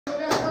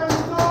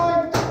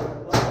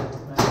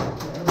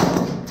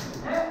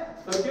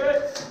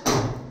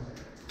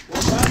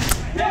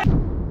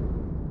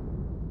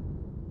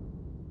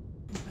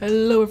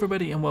Hello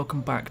everybody and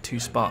welcome back to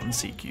Spartan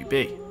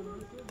CQB.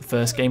 The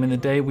first game in the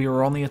day we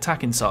were on the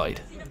attacking side,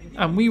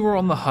 and we were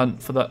on the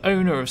hunt for the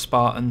owner of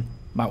Spartan,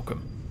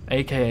 Malcolm,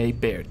 aka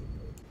Beard.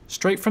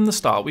 Straight from the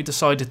start we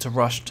decided to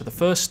rush to the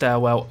first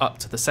stairwell up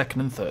to the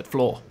second and third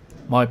floor.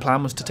 My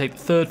plan was to take the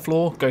third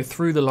floor, go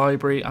through the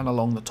library and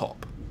along the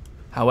top.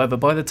 However,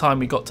 by the time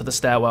we got to the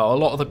stairwell a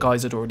lot of the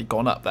guys had already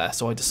gone up there,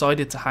 so I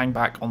decided to hang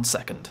back on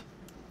second.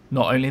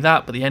 Not only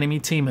that, but the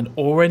enemy team had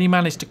already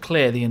managed to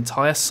clear the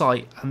entire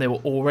site and they were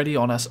already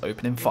on us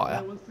opening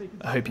fire.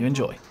 I hope you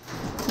enjoy.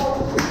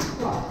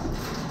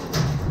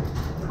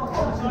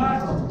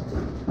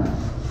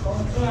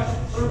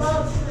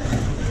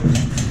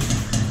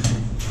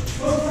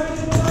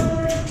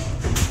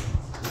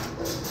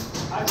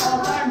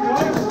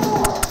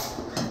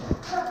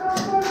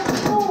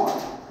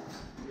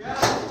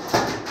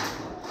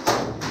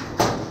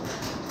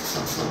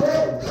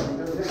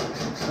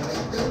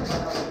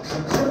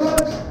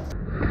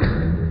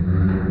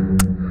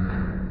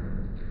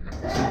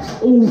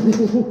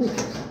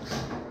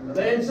 Are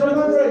they inside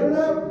the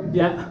room?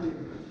 Yeah.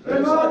 They're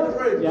inside the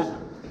room? Yeah.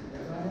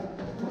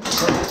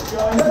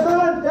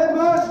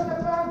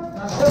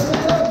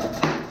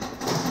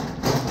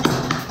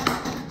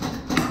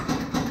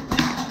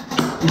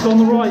 He's on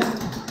the right.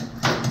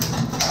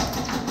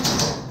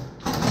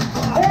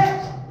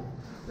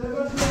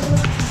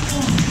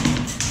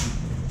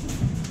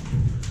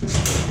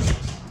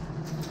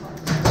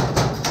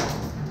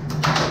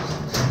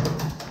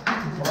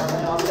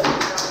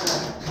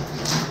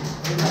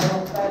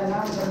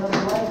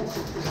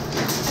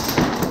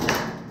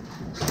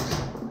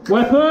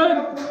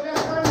 Weapon!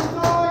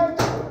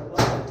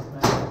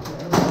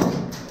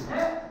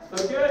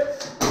 Okay.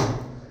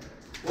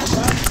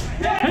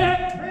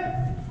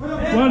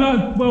 Well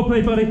done, well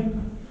played buddy.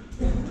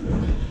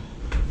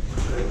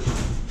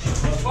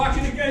 Back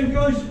in again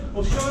guys,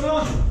 what's going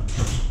on?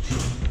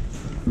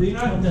 I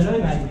don't know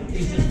mate,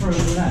 he's just thrown a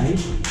grenade.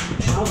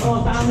 How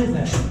far down is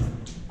it?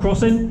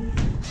 Crossing.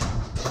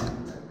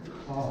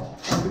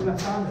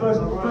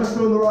 First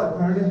on the right,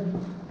 apparently.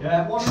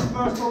 Yeah, one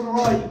first on the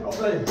right, got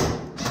ready.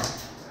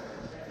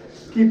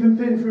 Keep him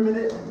pinned for a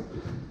minute.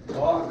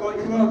 Oh, I've got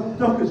you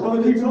Dockers, got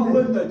to keep it on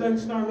window, don't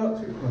stand up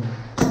too close.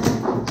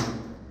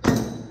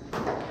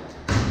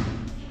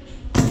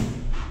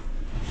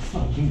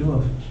 Fucking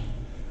glove.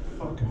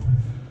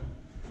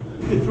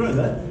 Good throw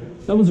that.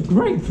 That was a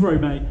great throw,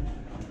 mate.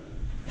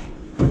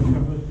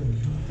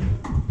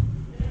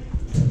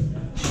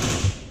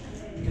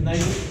 Can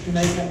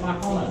they get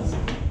back on us?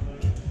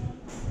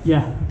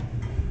 Yeah.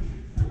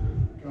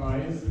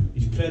 Guys,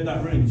 he's cleared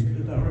that ring,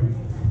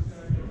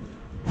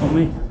 On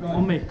me,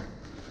 on me.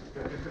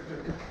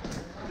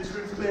 This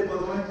room's cleared, by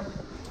the way.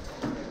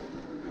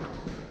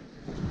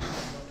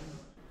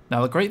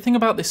 Now the great thing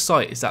about this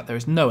site is that there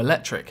is no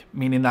electric,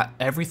 meaning that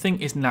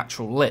everything is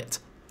natural lit.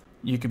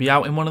 You could be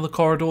out in one of the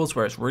corridors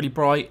where it's really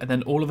bright and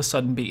then all of a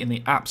sudden be in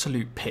the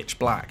absolute pitch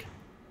black.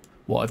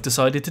 What I've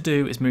decided to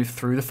do is move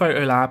through the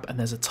photo lab and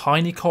there's a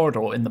tiny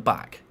corridor in the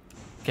back.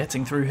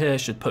 Getting through here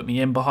should put me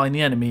in behind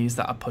the enemies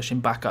that are pushing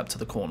back up to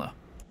the corner.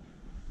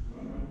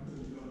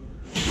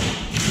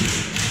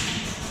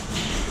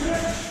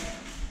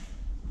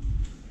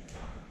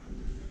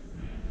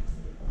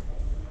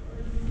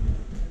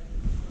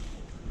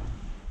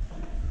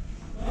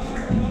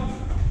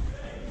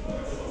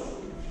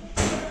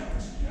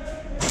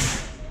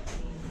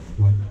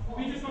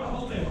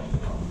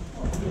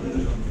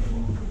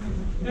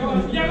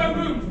 Yellow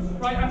room,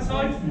 right hand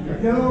side.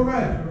 Yellow or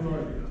red?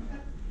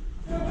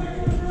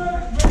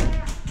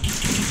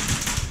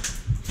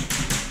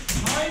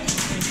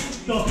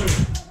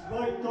 Dockers.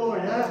 Right door,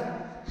 yeah?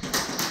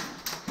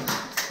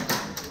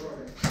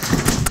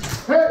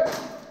 Hey!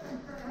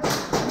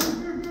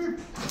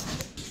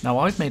 Now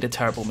I've made a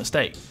terrible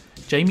mistake.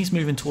 Jamie's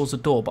moving towards the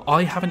door, but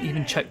I haven't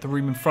even checked the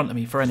room in front of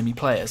me for enemy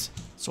players,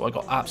 so I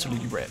got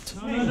absolutely ripped.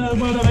 No,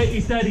 well done mate,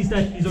 he's dead, he's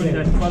already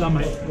dead. Well done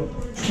mate.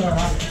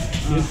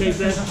 You okay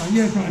there?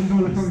 Yeah, right, I'm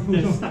going to come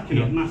They're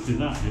stacking up massive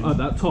that. Oh,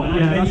 that top,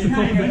 yeah, that's the top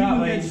of it.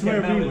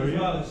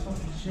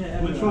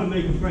 We'll try and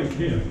make a break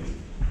here.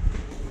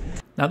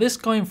 Now this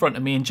guy in front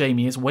of me and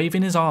Jamie is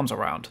waving his arms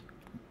around.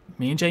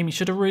 Me and Jamie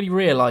should have really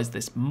realised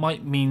this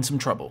might mean some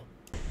trouble.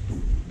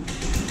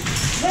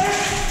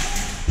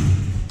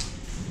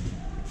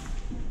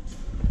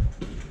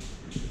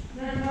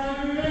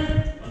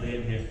 Are they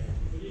in here?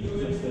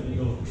 Just at the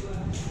door.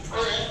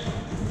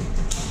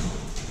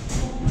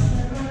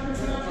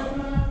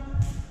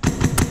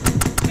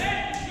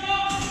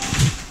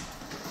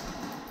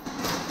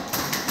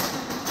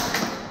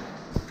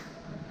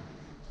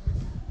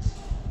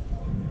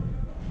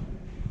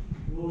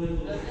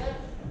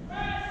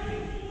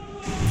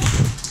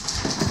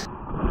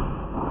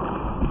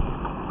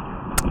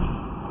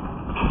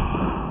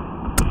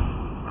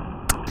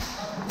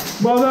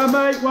 Well done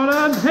mate, well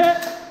done, hit,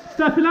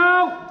 stepping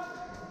out.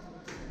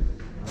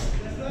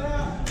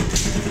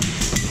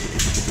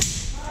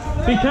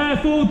 Be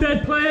careful,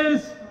 dead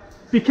players.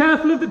 Be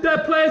careful of the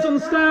dead players on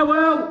the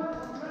stairwell.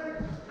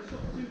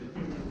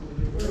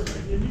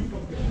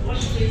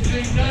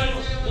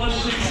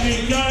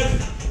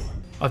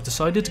 I've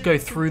decided to go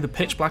through the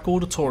pitch black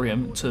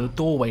auditorium to the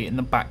doorway in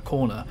the back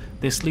corner.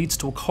 This leads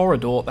to a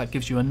corridor that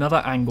gives you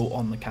another angle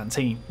on the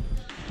canteen.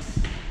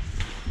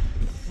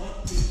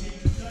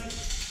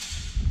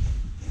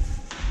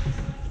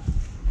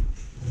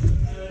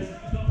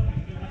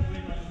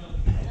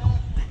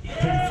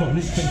 Take the foot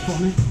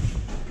on it.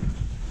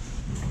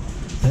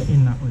 They're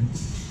in that room.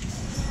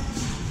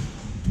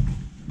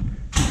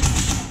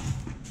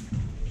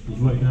 He's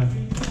working out.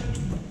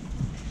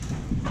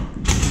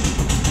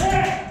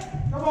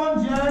 Come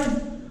on, Jay.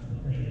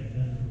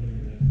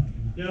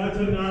 Yeah, I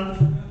took that.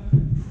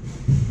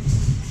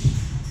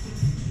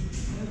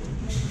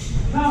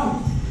 Come!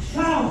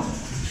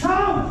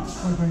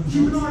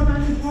 Keep an eye down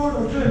this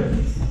corridor too.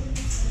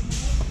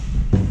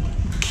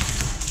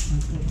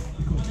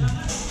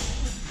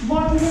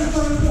 Mark the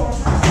inside of the door.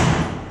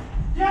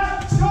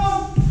 Yeah,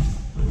 come!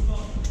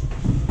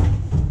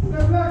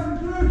 They're black and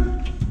blue.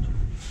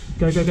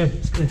 Go.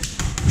 It's clear.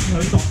 No,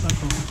 it's not.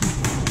 That's not.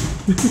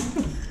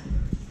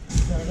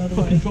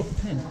 Fucking drop the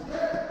pen.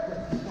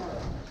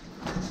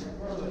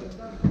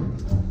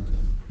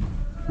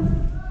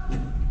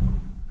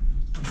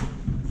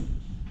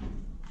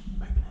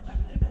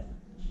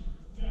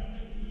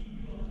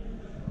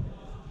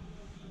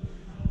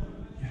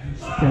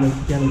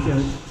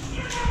 Yellow.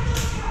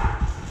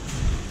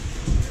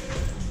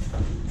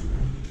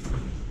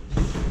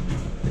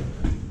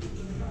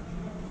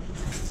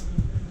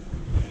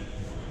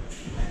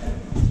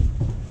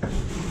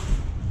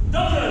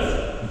 Dockers!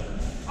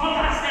 On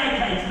that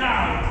staircase now!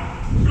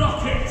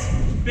 Block it!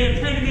 Be a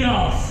pain in the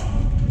arse!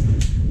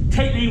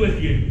 Take me with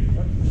you!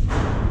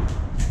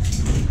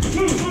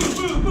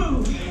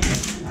 Move!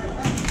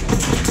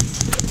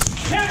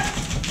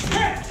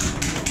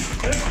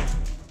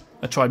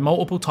 I tried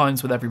multiple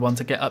times with everyone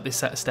to get up this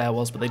set of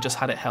stairwells, but they just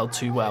had it held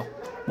too well.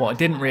 What I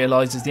didn't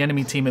realise is the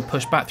enemy team had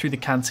pushed back through the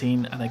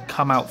canteen and had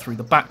come out through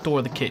the back door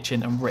of the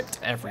kitchen and ripped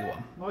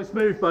everyone. Nice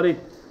move, buddy.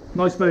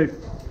 Nice move.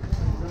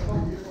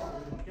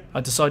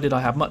 I decided I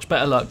had much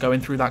better luck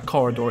going through that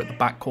corridor at the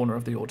back corner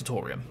of the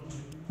auditorium.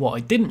 What I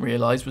didn't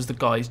realise was the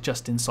guys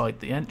just inside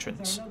the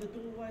entrance.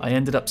 I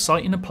ended up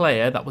sighting a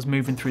player that was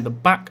moving through the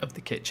back of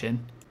the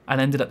kitchen and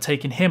ended up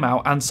taking him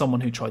out and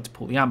someone who tried to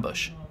pull the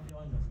ambush.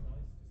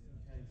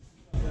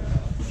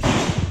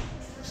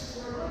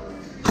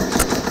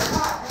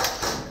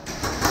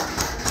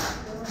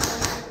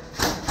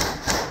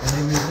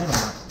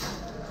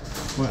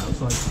 We're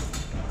outside.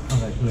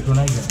 Okay, the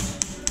grenade then.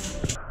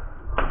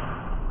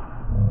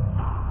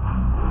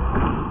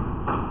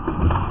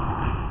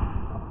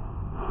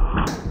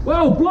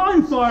 Well,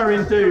 blind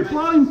firing, dude.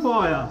 Blind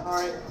fire.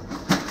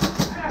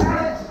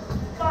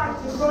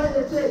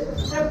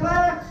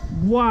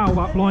 Wow,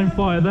 that blind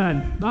fire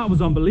then. That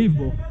was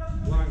unbelievable.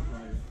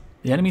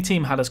 The enemy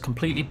team had us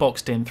completely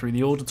boxed in through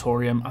the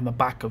auditorium and the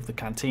back of the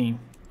canteen.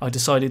 I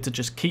decided to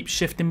just keep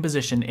shifting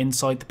position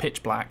inside the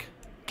pitch black,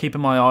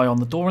 keeping my eye on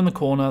the door in the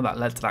corner that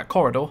led to that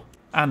corridor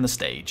and the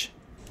stage.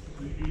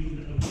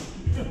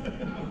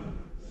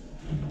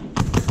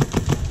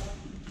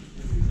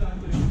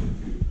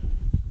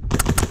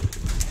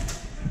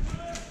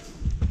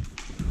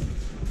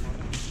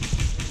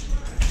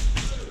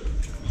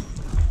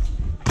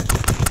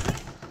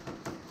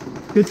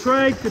 Good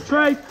trade, good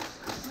trade.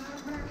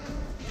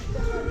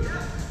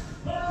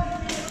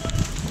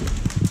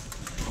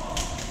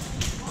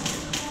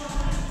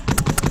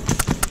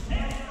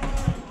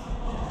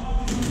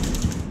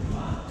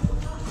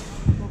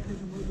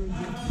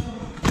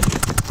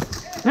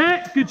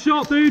 Hey, good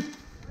shot, dude.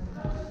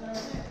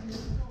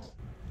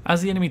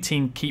 As the enemy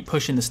team keep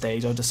pushing the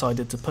stage, I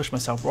decided to push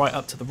myself right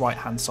up to the right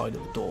hand side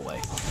of the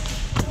doorway.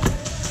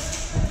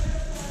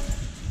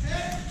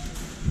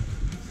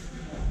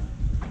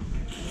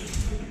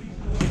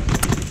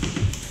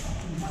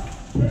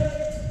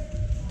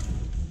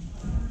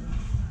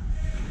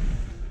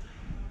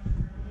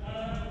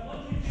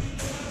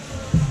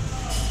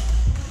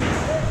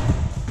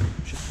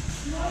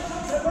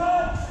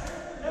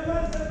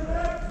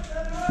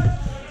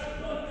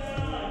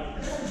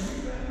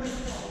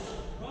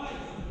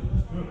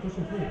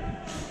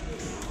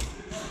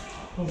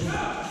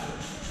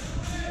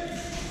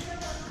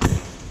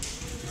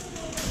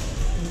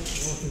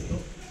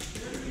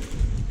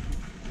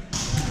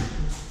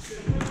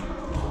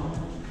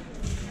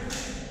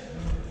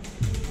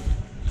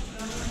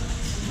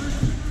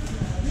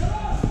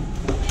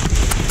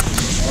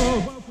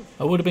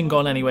 I would have been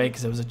gone anyway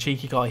because there was a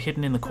cheeky guy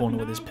hidden in the corner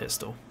with his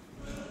pistol.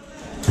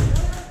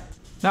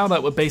 Now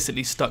that we're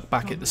basically stuck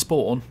back at the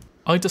spawn,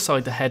 I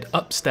decide to head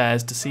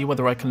upstairs to see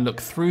whether I can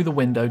look through the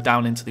window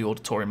down into the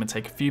auditorium and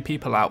take a few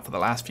people out for the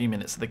last few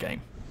minutes of the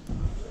game.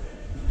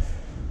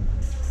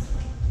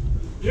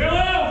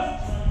 Yellow!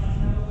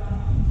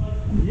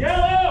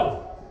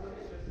 Yellow!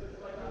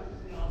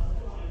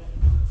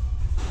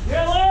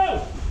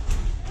 Yellow!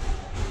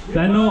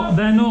 They're not.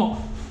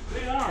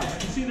 They are. I can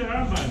see their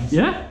armbands.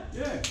 Yeah?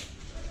 Yeah.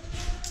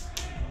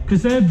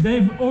 Because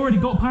they've already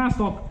got past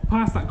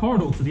that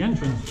corridor to the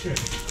entrance. Shit.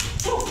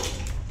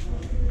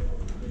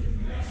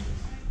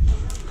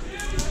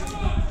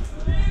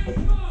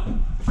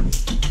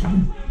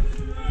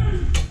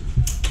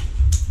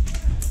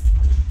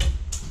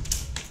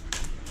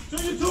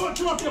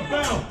 drop your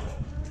bell.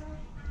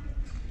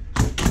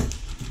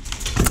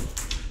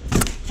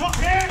 Top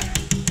here.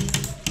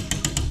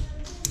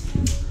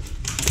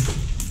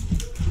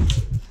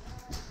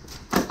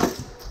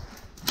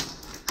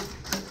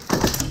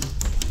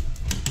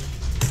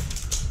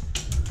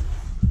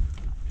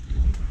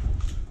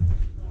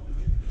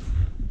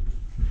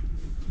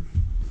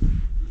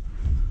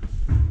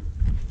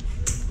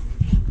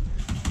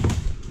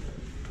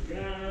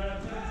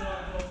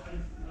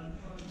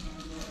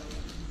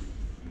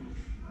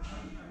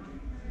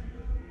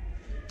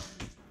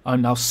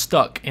 I'm now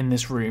stuck in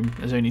this room.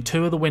 There's only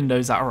 2 of the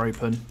windows that are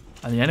open,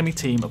 and the enemy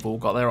team have all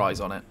got their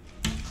eyes on it.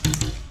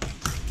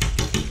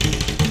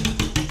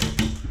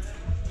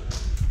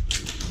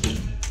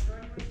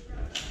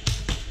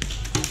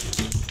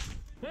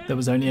 There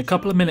was only a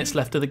couple of minutes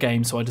left of the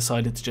game, so I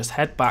decided to just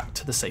head back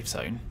to the safe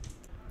zone.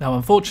 Now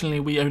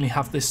unfortunately we only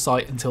have this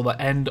site until the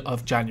end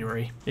of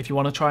January. If you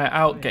want to try it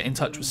out, get in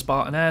touch with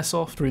Spartan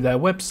Airsoft through their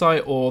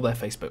website or their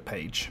Facebook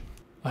page.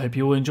 I hope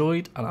you all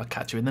enjoyed, and I'll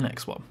catch you in the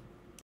next one.